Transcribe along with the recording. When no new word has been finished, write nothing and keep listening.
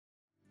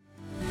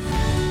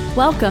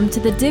Welcome to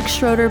the Dick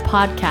Schroeder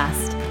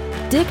podcast.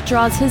 Dick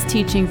draws his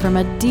teaching from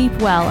a deep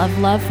well of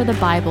love for the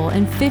Bible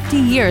and 50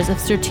 years of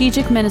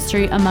strategic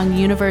ministry among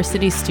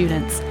university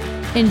students.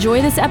 Enjoy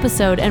this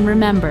episode and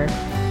remember,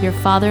 your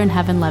Father in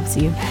heaven loves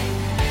you.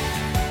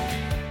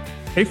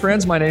 Hey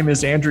friends, my name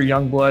is Andrew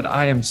Youngblood.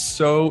 I am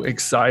so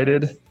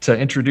excited to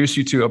introduce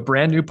you to a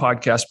brand new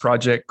podcast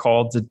project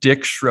called the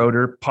Dick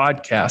Schroeder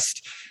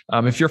Podcast.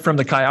 If you're from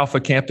the Chi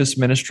Alpha campus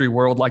ministry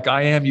world like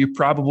I am, you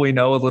probably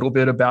know a little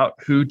bit about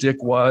who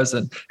Dick was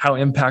and how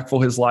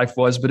impactful his life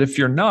was. But if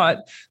you're not,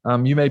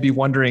 you may be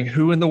wondering,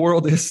 who in the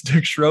world is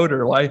Dick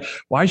Schroeder?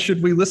 Why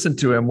should we listen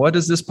to him? What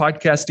is this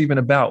podcast even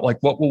about?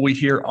 What will we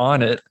hear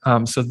on it?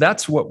 So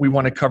that's what we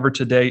want to cover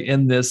today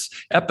in this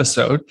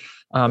episode.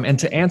 And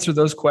to answer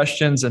those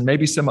questions and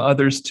maybe some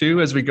others too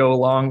as we go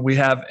along, we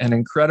have an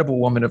incredible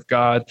woman of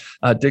God,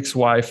 Dick's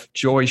wife,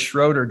 Joy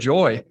Schroeder.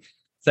 Joy,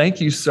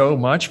 thank you so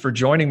much for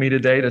joining me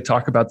today to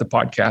talk about the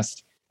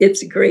podcast.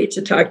 It's great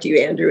to talk to you,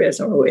 Andrew, as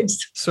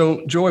always.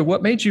 So, Joy,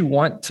 what made you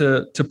want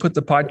to put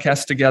the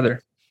podcast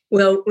together?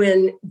 Well,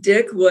 when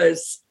Dick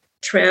was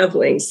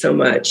traveling so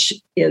much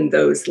in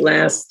those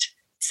last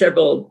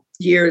several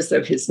years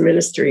of his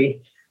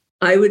ministry,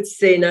 I would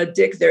say, now,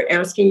 Dick, they're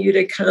asking you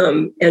to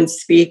come and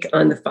speak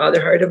on the Father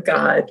Heart of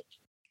God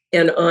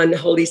and on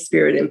Holy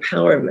Spirit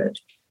empowerment.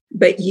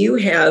 But you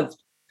have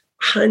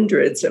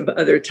hundreds of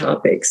other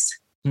topics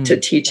to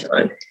teach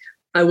on.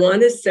 I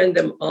want to send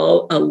them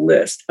all a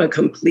list, a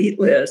complete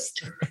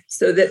list,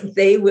 so that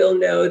they will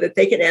know that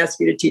they can ask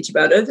you to teach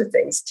about other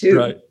things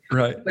too.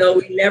 Right. Well,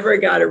 we never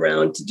got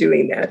around to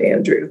doing that,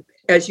 Andrew.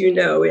 As you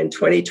know, in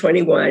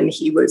 2021,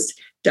 he was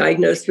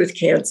diagnosed with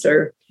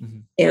cancer. Mm-hmm.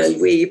 And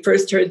we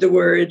first heard the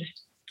word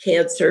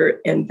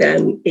cancer, and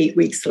then 8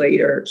 weeks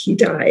later, he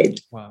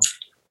died. Wow.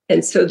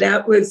 And so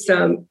that was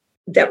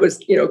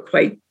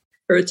quite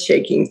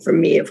earth-shaking for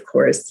me, of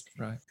course.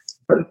 Right.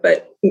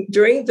 But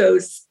during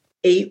those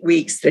 8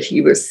 weeks that he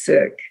was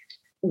sick,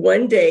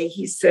 one day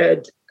he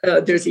said,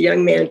 there's a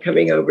young man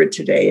coming over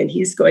today, and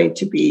he's going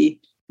to be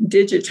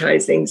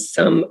digitizing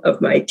some of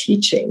my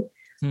teaching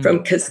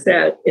from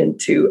cassette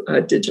into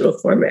a digital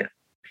format.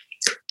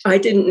 I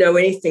didn't know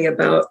anything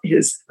about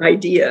his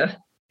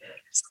idea.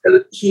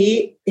 So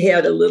he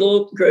had a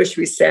little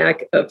grocery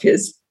sack of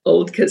his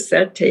old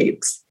cassette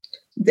tapes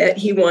that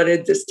he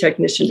wanted this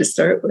technician to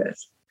start with.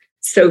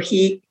 So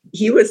he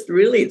was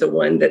really the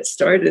one that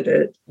started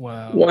it,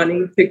 wow,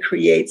 wanting to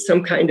create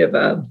some kind of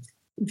a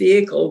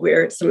vehicle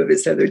where some of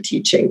his other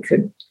teaching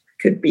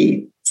could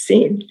be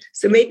seen.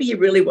 So maybe he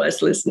really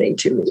was listening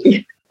to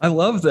me. I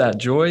love that,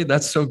 Joy.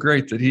 That's so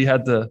great that he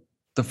had the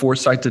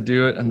foresight to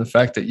do it, and the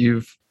fact that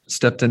you've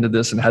stepped into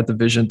this and had the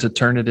vision to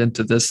turn it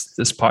into this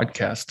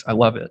podcast. I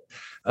love it.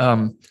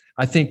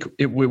 I think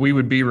we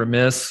would be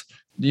remiss,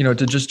 to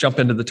just jump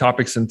into the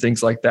topics and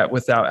things like that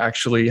without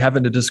actually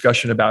having a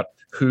discussion about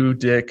who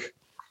Dick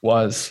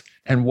was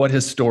and what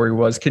his story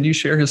was. Can you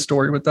share his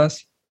story with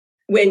us?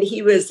 When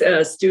he was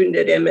a student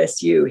at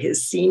MSU,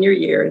 his senior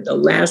year, the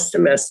last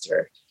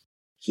semester,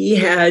 he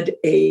had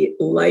a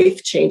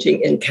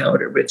life-changing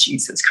encounter with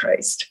Jesus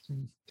Christ.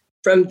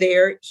 From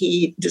there,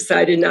 he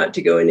decided not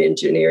to go in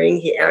engineering.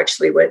 He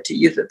actually went to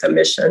youth at the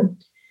mission.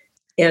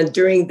 And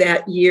during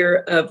that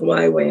year of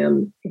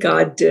YWAM,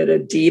 God did a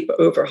deep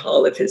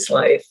overhaul of his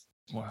life.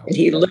 Wow. And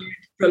he learned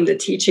from the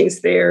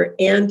teachings there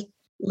and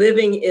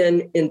living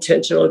in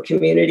intentional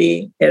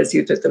community, as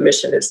youth at the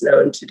mission is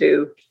known to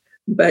do.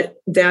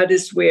 But that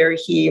is where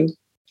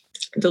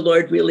the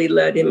Lord really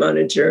led him on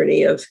a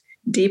journey of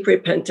deep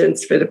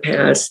repentance for the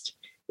past,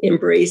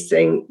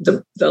 embracing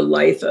the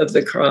life of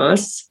the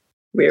cross,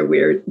 where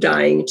we're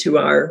dying to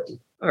our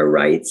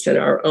rights in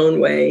our own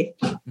way.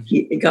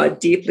 God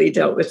deeply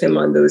dealt with him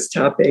on those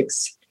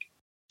topics.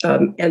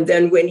 And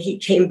then when he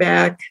came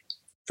back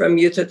from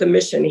youth at the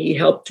mission, he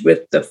helped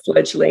with the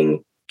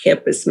fledgling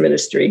campus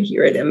ministry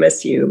here at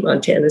MSU,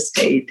 Montana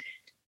State.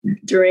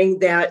 During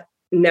that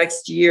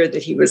next year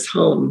that he was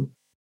home,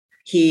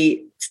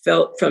 he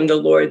felt from the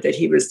Lord that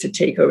he was to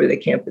take over the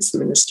campus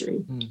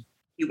ministry.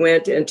 He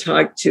went and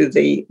talked to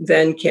the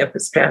then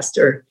campus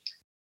pastor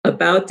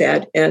about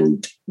that.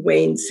 And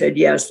Wayne said,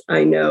 yes,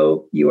 I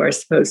know you are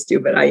supposed to,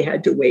 but I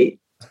had to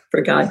wait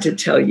for God to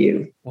tell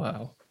you.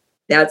 Wow.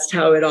 That's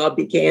how it all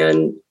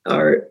began,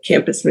 our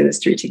campus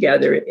ministry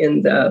together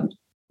in the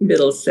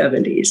middle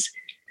 70s.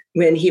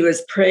 When he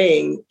was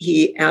praying,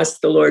 he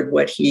asked the Lord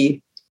what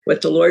the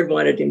Lord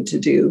wanted him to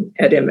do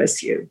at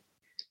MSU.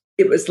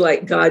 It was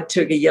like God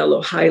took a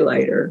yellow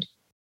highlighter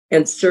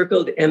and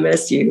circled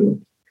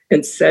MSU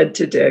and said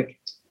to Dick,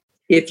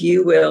 if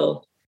you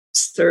will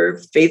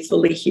serve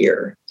faithfully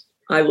here,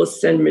 I will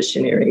send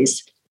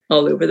missionaries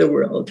all over the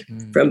world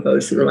from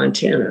Bozeman,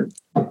 Montana.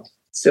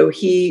 So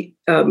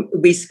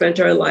we spent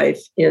our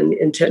life in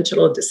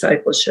intentional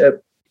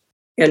discipleship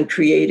and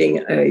creating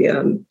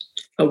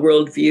a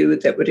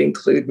worldview that would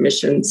include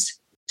missions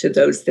to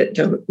those that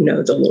don't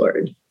know the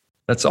Lord.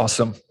 That's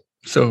awesome.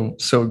 So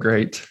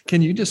great.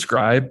 Can you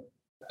describe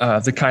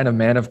the kind of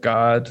man of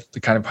God,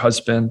 the kind of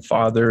husband,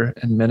 father,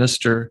 and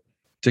minister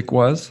Dick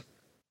was?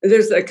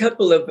 There's a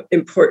couple of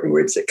important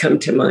words that come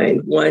to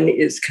mind. One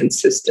is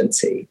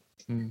consistency.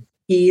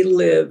 He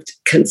lived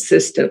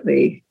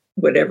consistently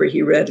whatever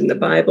he read in the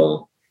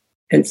Bible,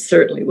 and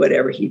certainly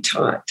whatever he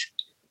taught.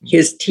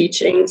 His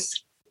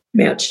teachings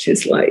matched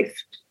his life.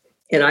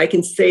 And I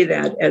can say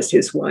that as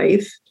his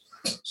wife,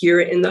 here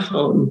in the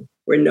home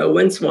where no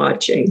one's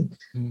watching,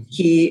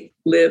 he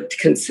lived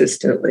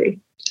consistently.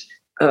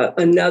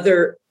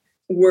 Another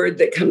word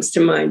that comes to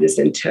mind is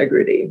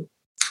integrity.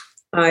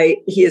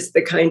 He is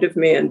the kind of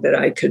man that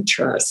I could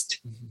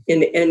trust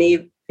in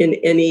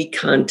any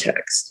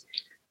context,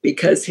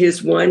 because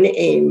his one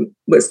aim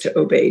was to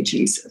obey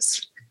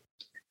Jesus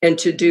and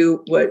to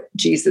do what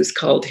Jesus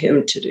called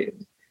him to do,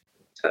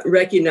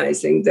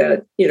 recognizing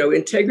that,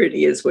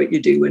 integrity is what you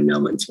do when no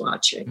one's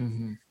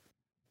watching.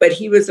 But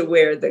he was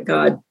aware that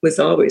God was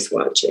always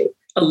watching,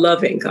 a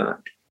loving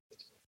God.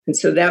 And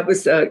so that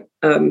was a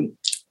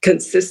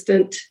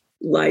consistent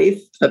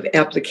life of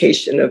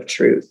application of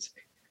truth.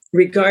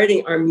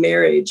 Regarding our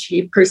marriage,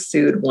 he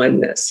pursued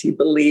oneness. He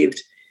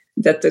believed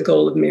that the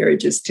goal of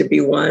marriage is to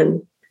be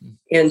one,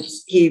 and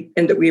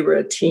that we were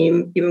a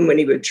team. Even when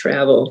he would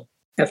travel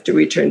after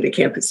we turned the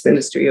campus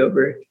ministry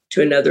over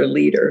to another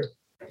leader,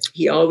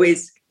 he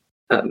always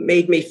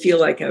made me feel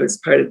like I was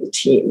part of the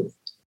team.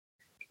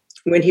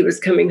 When he was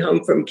coming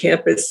home from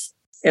campus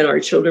and our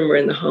children were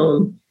in the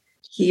home,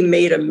 he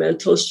made a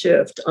mental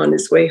shift on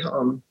his way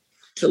home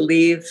to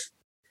leave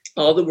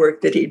all the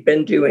work that he'd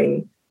been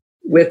doing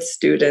with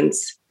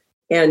students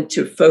and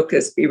to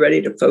be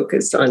ready to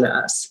focus on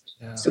us.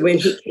 Yeah. So when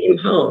he came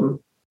home,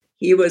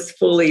 he was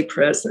fully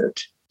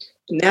present.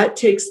 And that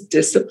takes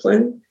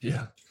discipline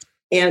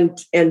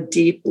and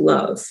deep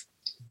love.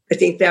 I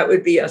think that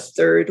would be a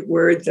third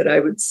word that I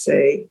would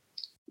say,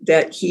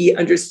 that he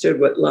understood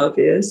what love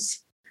is.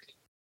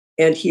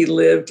 And he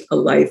lived a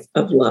life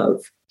of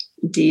love,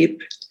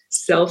 deep,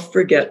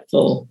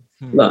 self-forgetful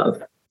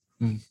love.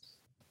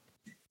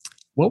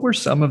 What were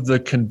some of the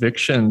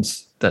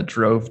convictions that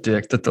drove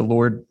Dick, that the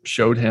Lord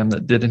showed him,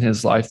 that did in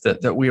his life,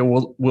 that we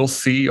will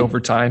see over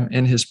time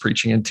in his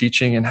preaching and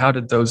teaching? And how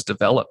did those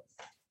develop?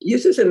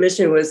 Youth as a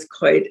Mission was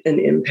quite an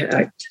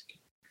impact,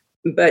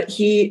 but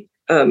he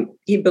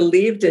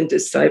believed in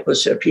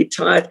discipleship. He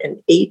taught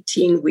an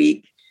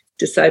 18-week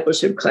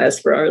discipleship class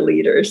for our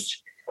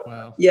leaders.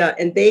 Wow. Yeah,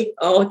 and they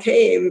all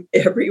came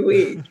every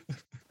week.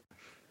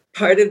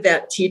 Part of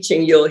that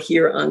teaching you'll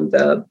hear on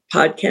the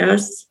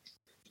podcasts,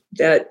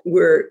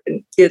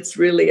 it's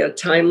really a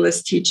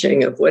timeless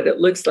teaching of what it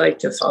looks like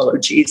to follow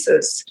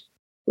Jesus,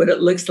 what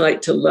it looks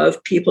like to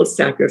love people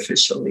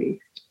sacrificially,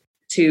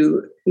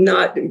 to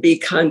not be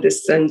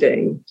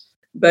condescending,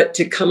 but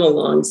to come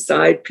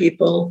alongside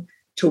people,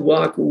 to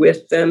walk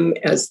with them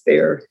as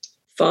they're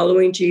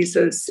following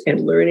Jesus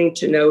and learning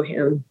to know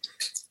him.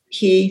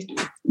 He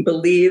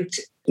believed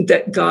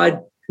that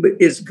God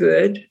is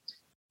good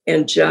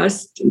and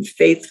just and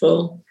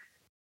faithful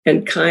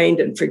and kind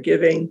and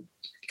forgiving,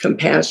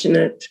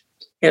 compassionate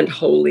and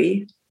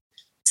holy.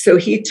 So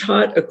he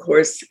taught a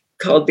course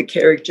called The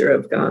Character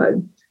of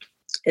God.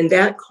 And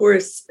that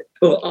course,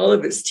 all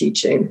of his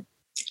teaching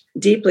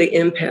deeply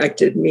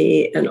impacted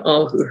me and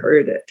all who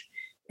heard it.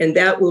 And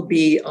that will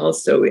be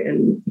also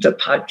in the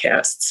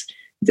podcasts,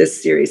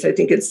 this series. I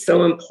think it's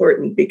so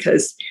important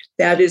because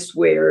that is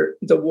where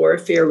the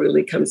warfare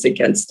really comes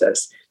against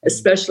us,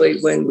 especially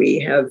when we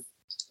have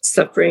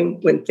suffering,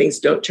 when things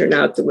don't turn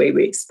out the way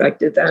we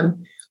expected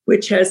them,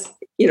 which has,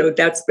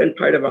 that's been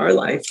part of our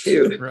life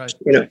too. Right.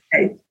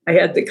 I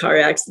had the car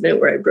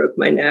accident where I broke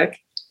my neck,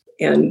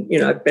 and,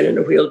 I've been in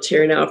a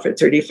wheelchair now for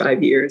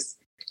 35 years.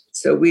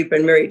 So we've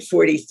been married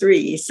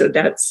 43. So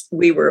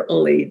we were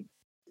only,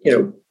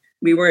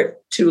 we weren't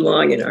too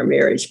long in our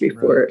marriage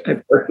before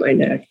I broke my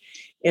neck.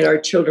 And our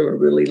children were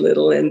really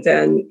little. And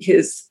then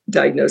his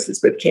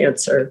diagnosis with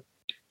cancer.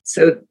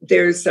 So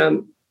there's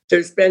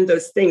been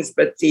those things,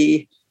 but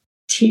the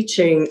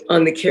teaching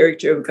on the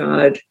character of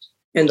God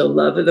and the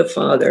love of the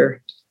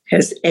Father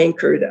has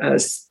anchored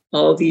us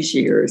all these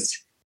years.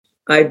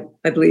 I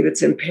believe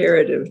it's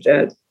imperative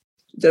that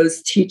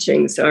those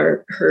teachings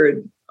are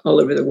heard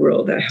all over the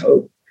world, I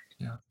hope.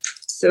 Yeah.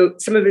 So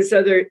some of his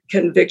other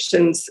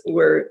convictions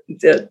were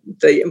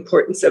the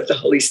importance of the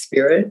Holy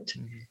Spirit.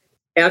 Mm-hmm.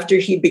 After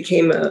he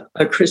became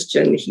a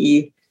Christian,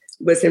 he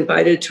was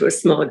invited to a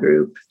small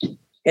group.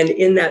 And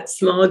in that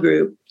small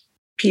group,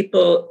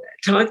 people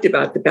talked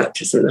about the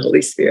baptism of the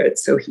Holy Spirit.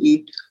 So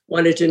he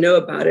wanted to know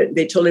about it.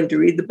 They told him to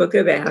read the book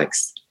of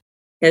Acts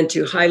and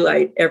to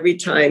highlight every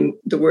time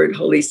the word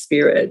Holy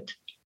Spirit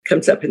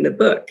comes up in the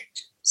book.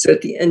 So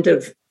at the end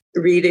of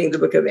reading the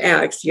book of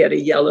Acts, he had a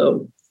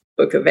yellow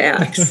book of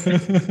Acts.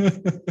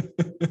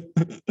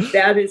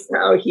 That is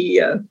how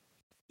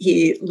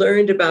he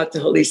learned about the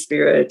Holy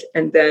Spirit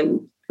and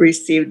then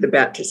received the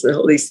baptism of the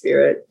Holy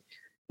Spirit,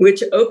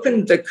 which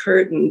opened the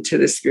curtain to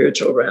the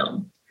spiritual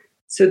realm.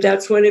 So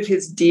that's one of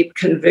his deep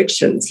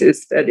convictions,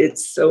 is that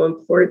it's so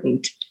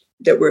important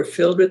that we're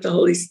filled with the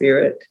Holy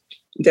Spirit,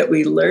 that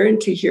we learn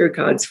to hear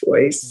God's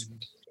voice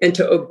and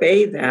to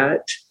obey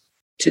that,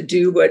 to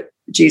do what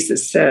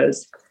Jesus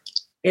says,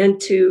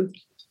 and to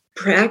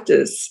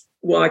practice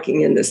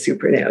walking in the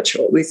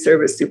supernatural. We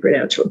serve a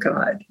supernatural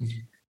God. Mm-hmm.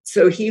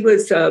 So he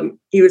was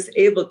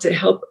able to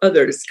help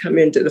others come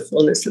into the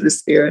fullness of the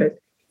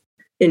Spirit,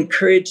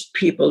 encourage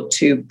people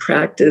to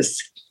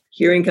practice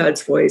hearing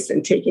God's voice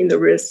and taking the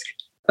risk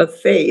of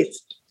faith,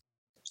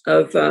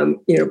 of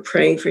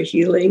praying for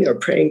healing or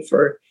praying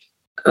for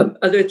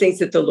other things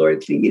that the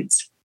Lord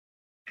leads.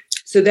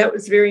 So that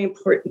was very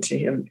important to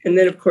him. And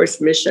then, of course,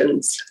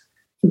 missions,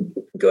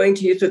 going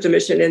to youth with a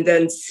mission, and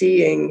then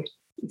seeing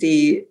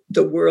the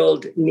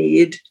world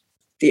need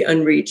the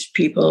unreached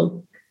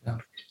people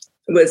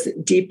was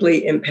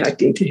deeply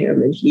impacting to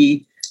him.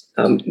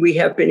 And we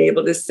have been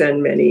able to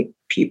send many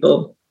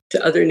people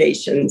to other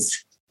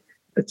nations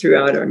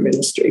throughout our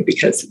ministry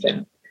because of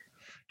that.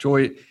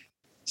 Joy,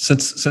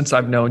 since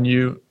I've known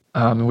you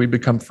and we've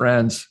become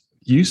friends,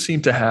 you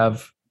seem to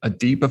have a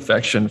deep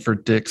affection for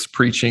Dick's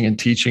preaching and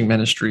teaching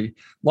ministry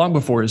long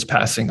before his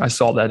passing. I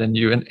saw that in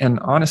you. And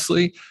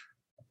honestly,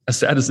 as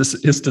sad as this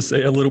is to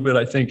say a little bit,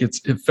 I think it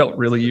felt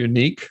really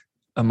unique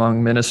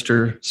among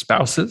minister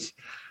spouses.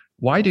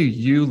 Why do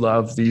you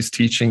love these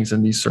teachings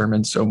and these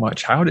sermons so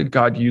much? How did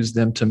God use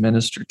them to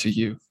minister to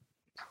you?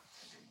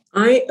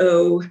 I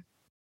owe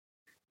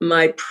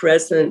my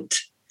present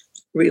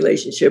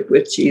relationship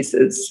with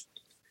Jesus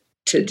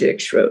to Dick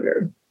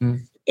Schroeder.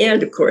 Mm.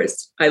 And of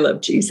course, I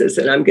love Jesus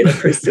and I'm going to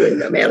pursue him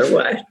no matter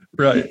what.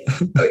 Right.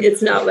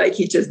 It's not like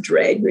he just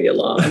dragged me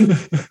along,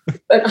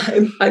 but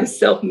I'm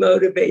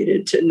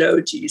self-motivated to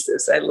know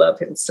Jesus. I love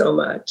him so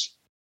much.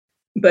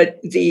 But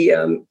the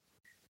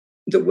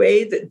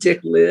way that Dick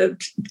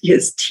lived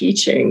his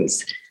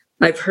teachings,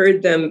 I've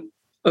heard them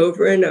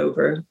over and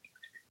over.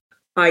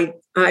 I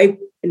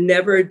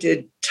never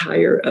did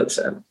tire of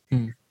them.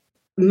 Mm.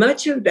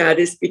 Much of that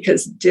is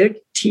because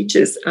Dick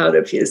teaches out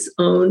of his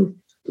own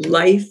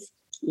life,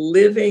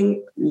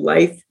 living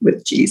life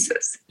with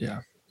Jesus.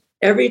 Yeah.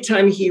 Every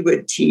time he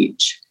would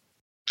teach,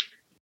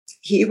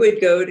 he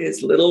would go to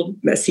his little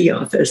messy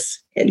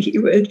office and he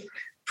would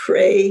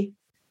pray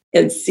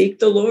and seek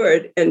the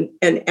Lord and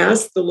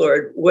ask the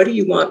Lord, what do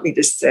you want me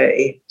to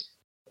say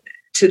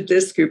to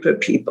this group of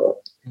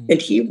people? Mm.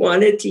 And he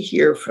wanted to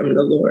hear from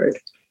the Lord.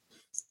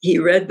 He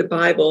read the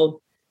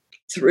Bible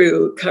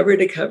through cover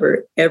to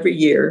cover every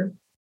year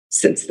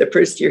since the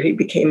first year he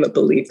became a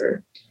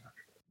believer.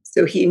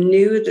 So he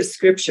knew the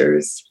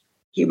scriptures.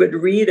 He would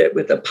read it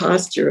with a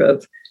posture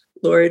of,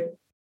 Lord,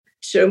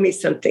 show me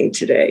something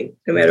today,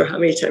 no matter how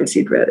many times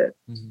he'd read it.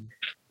 Mm-hmm.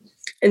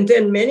 And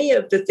then many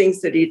of the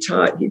things that he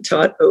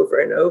taught over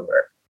and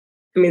over.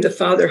 I mean, the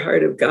Father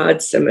Heart of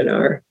God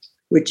seminar,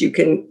 which you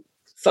can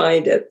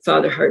find at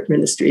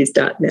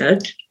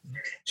fatherheartministries.net,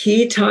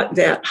 he taught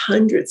that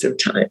hundreds of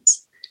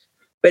times.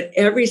 But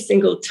every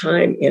single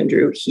time,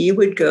 Andrew, he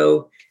would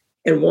go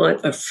and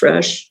want a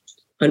fresh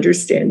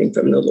understanding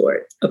from the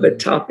Lord of a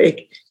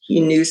topic he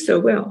knew so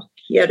well.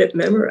 He had it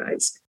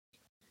memorized.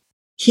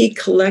 He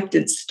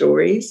collected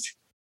stories.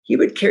 He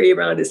would carry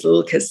around his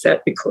little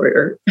cassette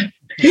recorder.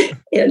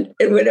 and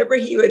whenever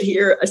he would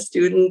hear a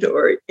student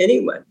or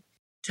anyone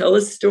tell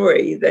a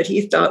story that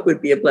he thought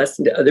would be a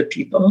blessing to other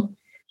people,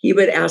 he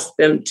would ask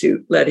them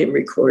to let him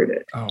record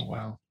it. Oh,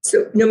 wow.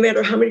 So no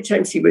matter how many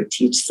times he would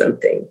teach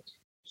something,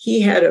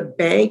 he had a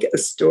bank of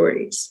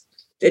stories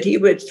that he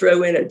would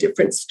throw in a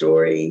different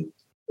story.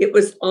 It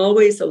was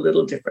always a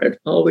little different,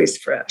 always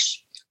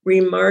fresh.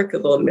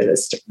 Remarkable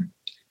minister,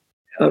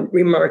 a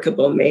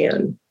remarkable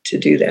man to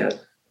do that.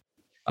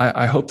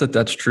 I hope that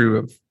that's true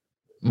of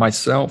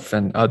myself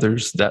and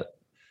others, that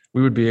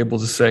we would be able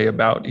to say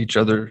about each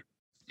other,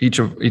 each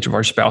of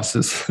our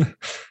spouses,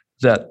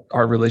 that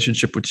our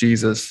relationship with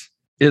Jesus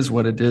is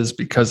what it is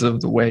because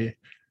of the way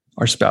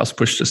our spouse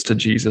pushed us to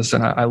Jesus.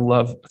 And I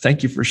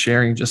thank you for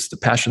sharing just the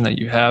passion that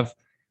you have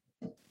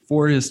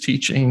for his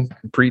teaching,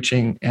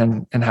 preaching,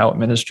 and how it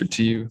ministered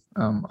to you.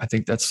 I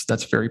think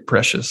that's very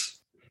precious,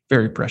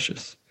 very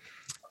precious.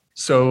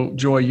 So,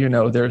 Joy,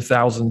 there are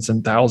thousands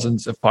and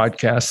thousands of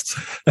podcasts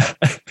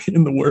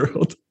in the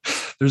world.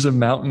 There's a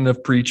mountain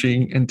of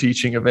preaching and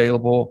teaching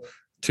available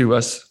to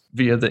us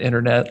via the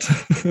internet,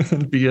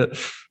 via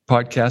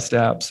podcast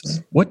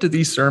apps. What do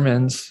these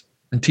sermons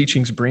and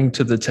teachings bring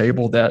to the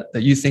table that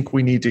you think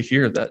we need to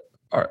hear, that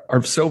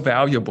are so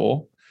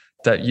valuable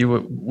that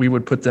we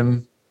would put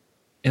them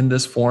in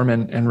this form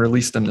and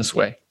release them this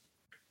way?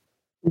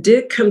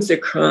 Dick comes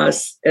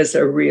across as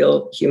a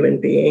real human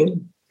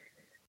being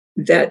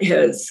that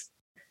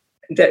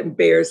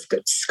bears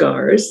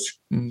scars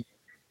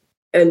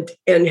and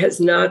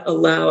has not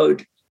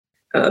allowed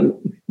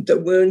the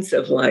wounds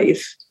of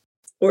life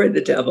or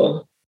the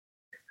devil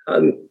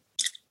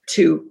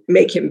to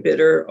make him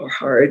bitter or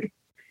hard.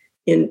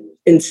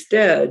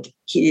 Instead,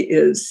 he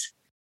is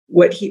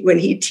when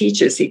he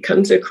teaches, he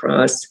comes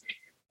across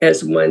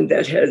as one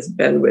that has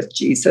been with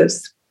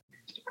Jesus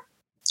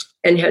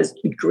and has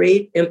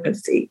great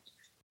empathy,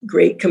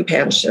 great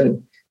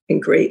compassion,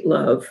 and great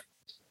love,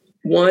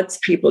 wants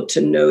people to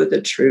know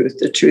the truth.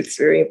 The truth's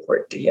very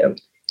important to him.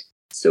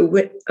 So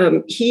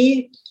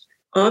he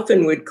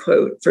often would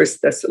quote 1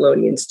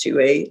 Thessalonians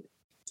 2:8,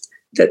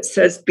 that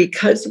says,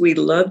 because we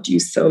loved you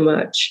so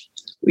much,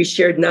 we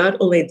shared not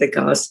only the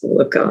gospel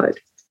of God,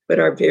 but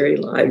our very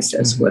lives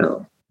as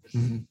well.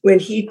 When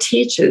he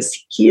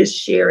teaches, he is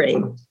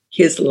sharing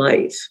his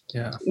life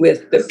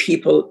with the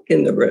people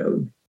in the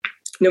room,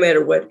 no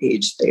matter what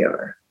age they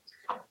are.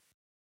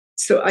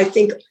 So I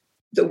think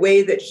the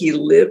way that he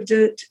lived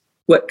it,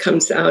 what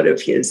comes out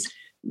of his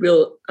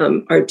real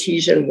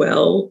artesian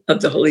well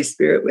of the Holy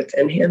Spirit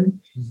within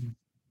him,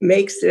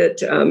 makes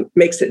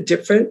it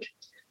different,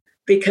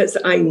 because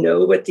I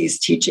know what these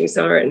teachings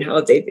are and how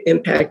they've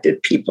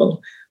impacted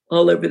people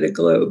all over the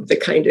globe, the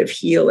kind of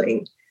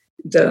healing,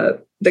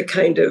 the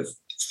kind of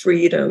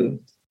freedom,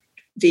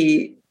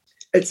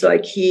 it's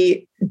like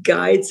he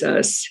guides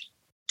us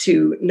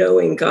to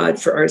knowing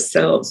God for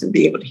ourselves and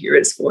being able to hear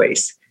his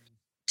voice,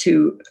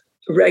 to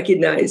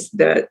recognize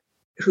that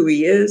who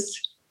he is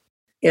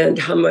and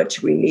how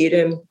much we need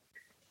him.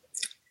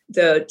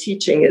 The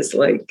teaching is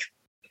like,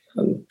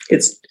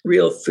 it's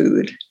real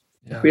food,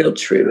 real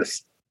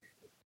truth.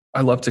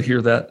 I love to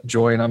hear that,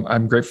 Joy, and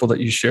I'm grateful that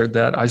you shared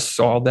that. I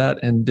saw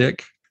that in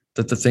Dick,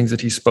 that the things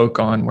that he spoke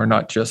on were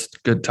not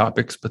just good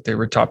topics, but they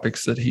were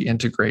topics that he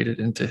integrated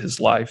into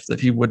his life, that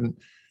he wouldn't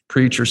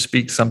preach or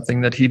speak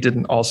something that he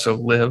didn't also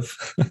live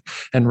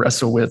and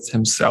wrestle with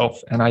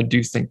himself. And I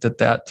do think that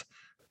that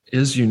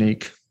is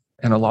unique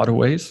in a lot of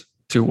ways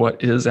to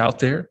what is out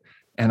there.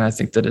 And I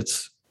think that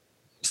it's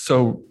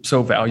so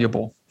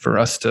valuable for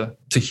us to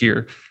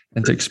hear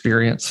and to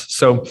experience.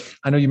 So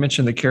I know you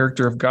mentioned the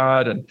character of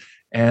God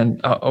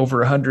and over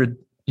 100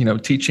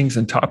 teachings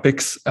and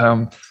topics.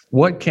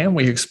 What can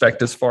we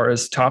expect as far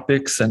as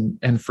topics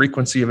and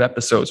frequency of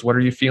episodes? What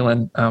are you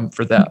feeling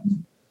for that?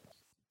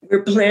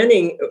 We're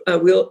planning.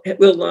 We'll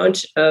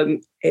launch a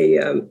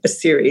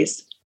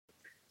series.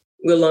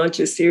 We'll launch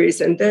a series,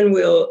 and then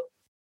we'll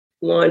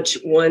launch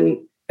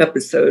one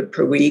episode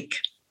per week.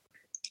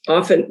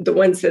 Often the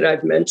ones that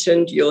I've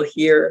mentioned, you'll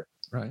hear.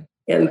 Right.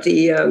 And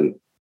the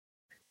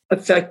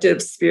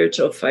effective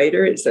spiritual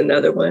fighter is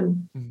another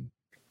one.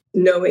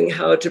 Knowing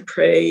how to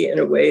pray in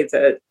a way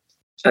that,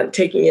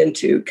 taking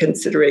into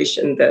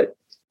consideration that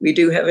we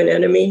do have an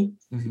enemy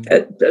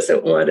that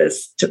doesn't want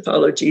us to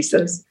follow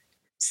Jesus.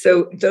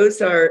 So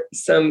those are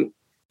some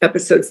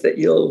episodes that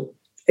you'll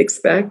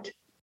expect.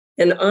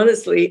 And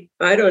honestly,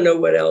 I don't know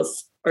what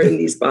else are in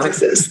these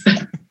boxes.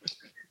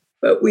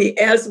 But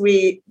as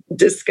we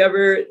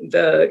discover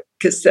the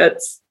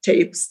cassettes,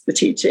 tapes, the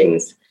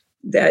teachings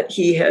that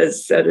he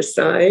has set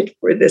aside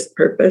for this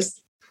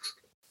purpose,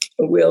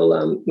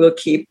 we'll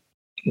keep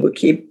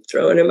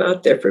throwing them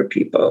out there for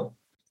people.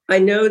 I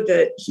know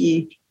that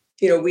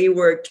we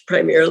worked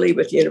primarily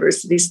with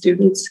university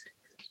students,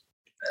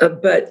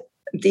 but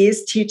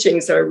these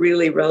teachings are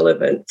really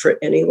relevant for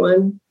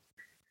anyone.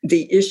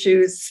 The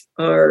issues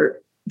are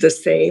the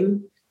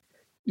same.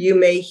 You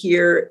may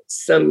hear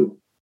some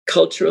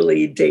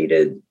culturally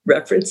dated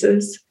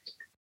references,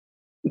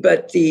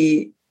 but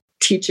the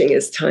teaching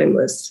is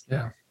timeless.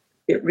 Yeah.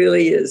 It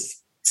really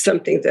is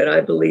something that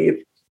I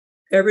believe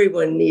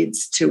everyone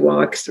needs to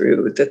walk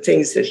through, the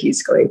things that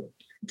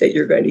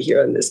you're going to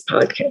hear on this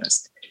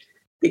podcast,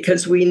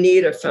 because we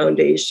need a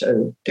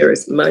foundation. There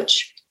is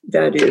much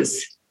that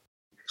is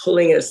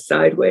pulling us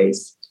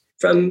sideways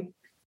from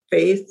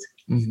faith.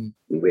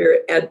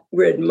 We're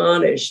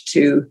admonished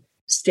to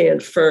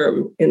stand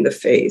firm in the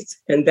faith,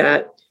 and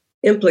that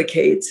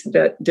implicates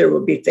that there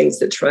will be things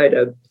that try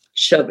to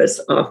shove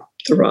us off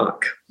the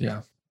rock.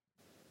 Yeah.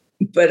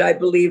 But I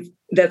believe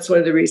that's one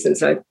of the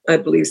reasons I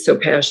believe so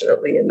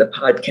passionately in the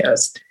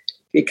podcast,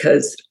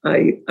 because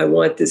I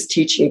want this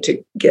teaching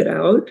to get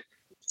out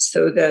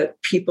so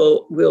that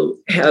people will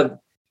have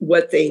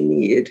what they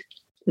need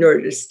in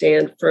order to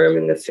stand firm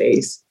in the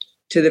faith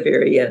to the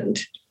very end.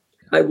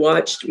 I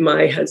watched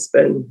my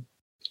husband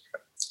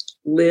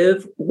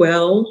live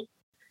well,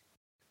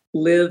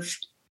 live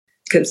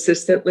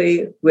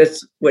consistently with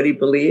what he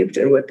believed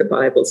and what the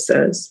Bible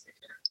says.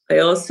 I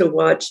also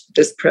watched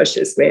this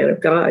precious man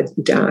of God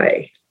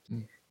die.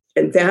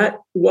 And that,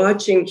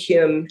 watching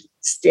him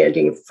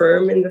standing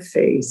firm in the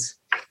faith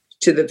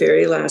to the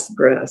very last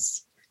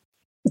breath,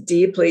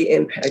 deeply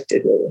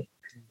impacted me.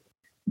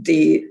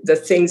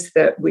 The things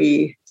that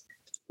we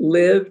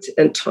lived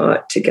and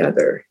taught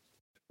together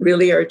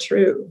really are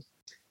true.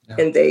 Yeah.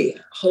 And they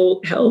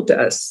held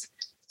us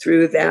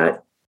through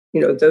that,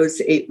 those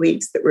 8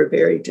 weeks that were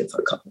very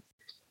difficult,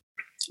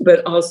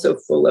 but also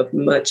full of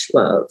much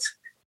love.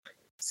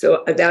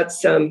 So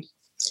that's,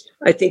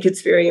 I think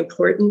it's very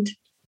important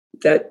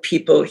that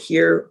people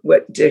hear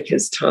what Dick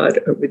has taught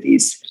over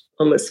these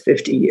almost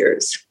 50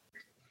 years.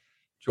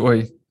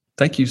 Joy,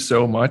 thank you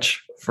so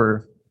much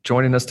for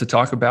joining us to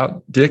talk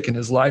about Dick and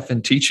his life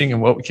and teaching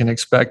and what we can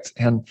expect.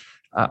 And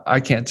I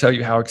can't tell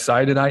you how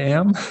excited I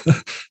am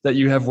that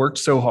you have worked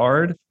so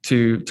hard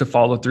to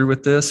follow through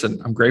with this.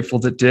 And I'm grateful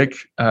that Dick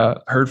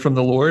heard from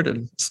the Lord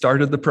and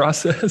started the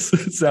process,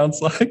 it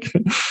sounds like,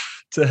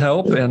 to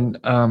help. And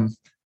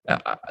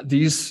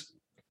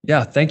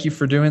thank you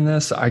for doing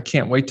this. I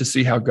can't wait to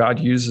see how God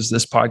uses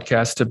this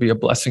podcast to be a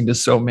blessing to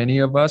so many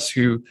of us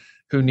who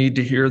who need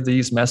to hear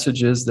these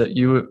messages that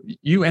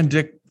you and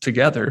Dick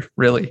together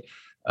really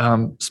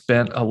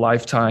spent a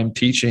lifetime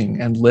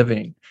teaching and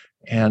living,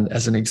 and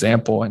as an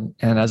example and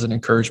as an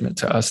encouragement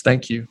to us.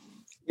 Thank you.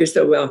 You're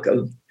so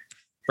welcome.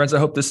 Friends, I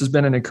hope this has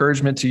been an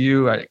encouragement to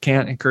you. I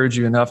can't encourage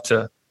you enough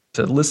to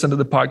listen to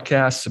the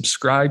podcast,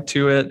 subscribe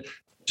to it,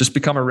 just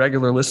become a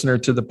regular listener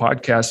to the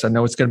podcast. I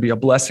know it's going to be a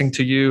blessing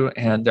to you,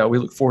 and we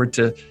look forward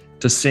to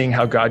seeing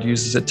how God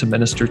uses it to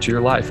minister to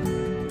your life.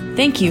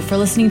 Thank you for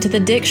listening to the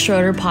Dick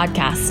Schroeder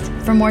podcast.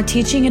 For more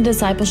teaching and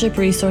discipleship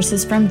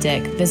resources from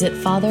Dick, visit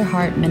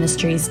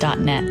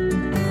fatherheartministries.net.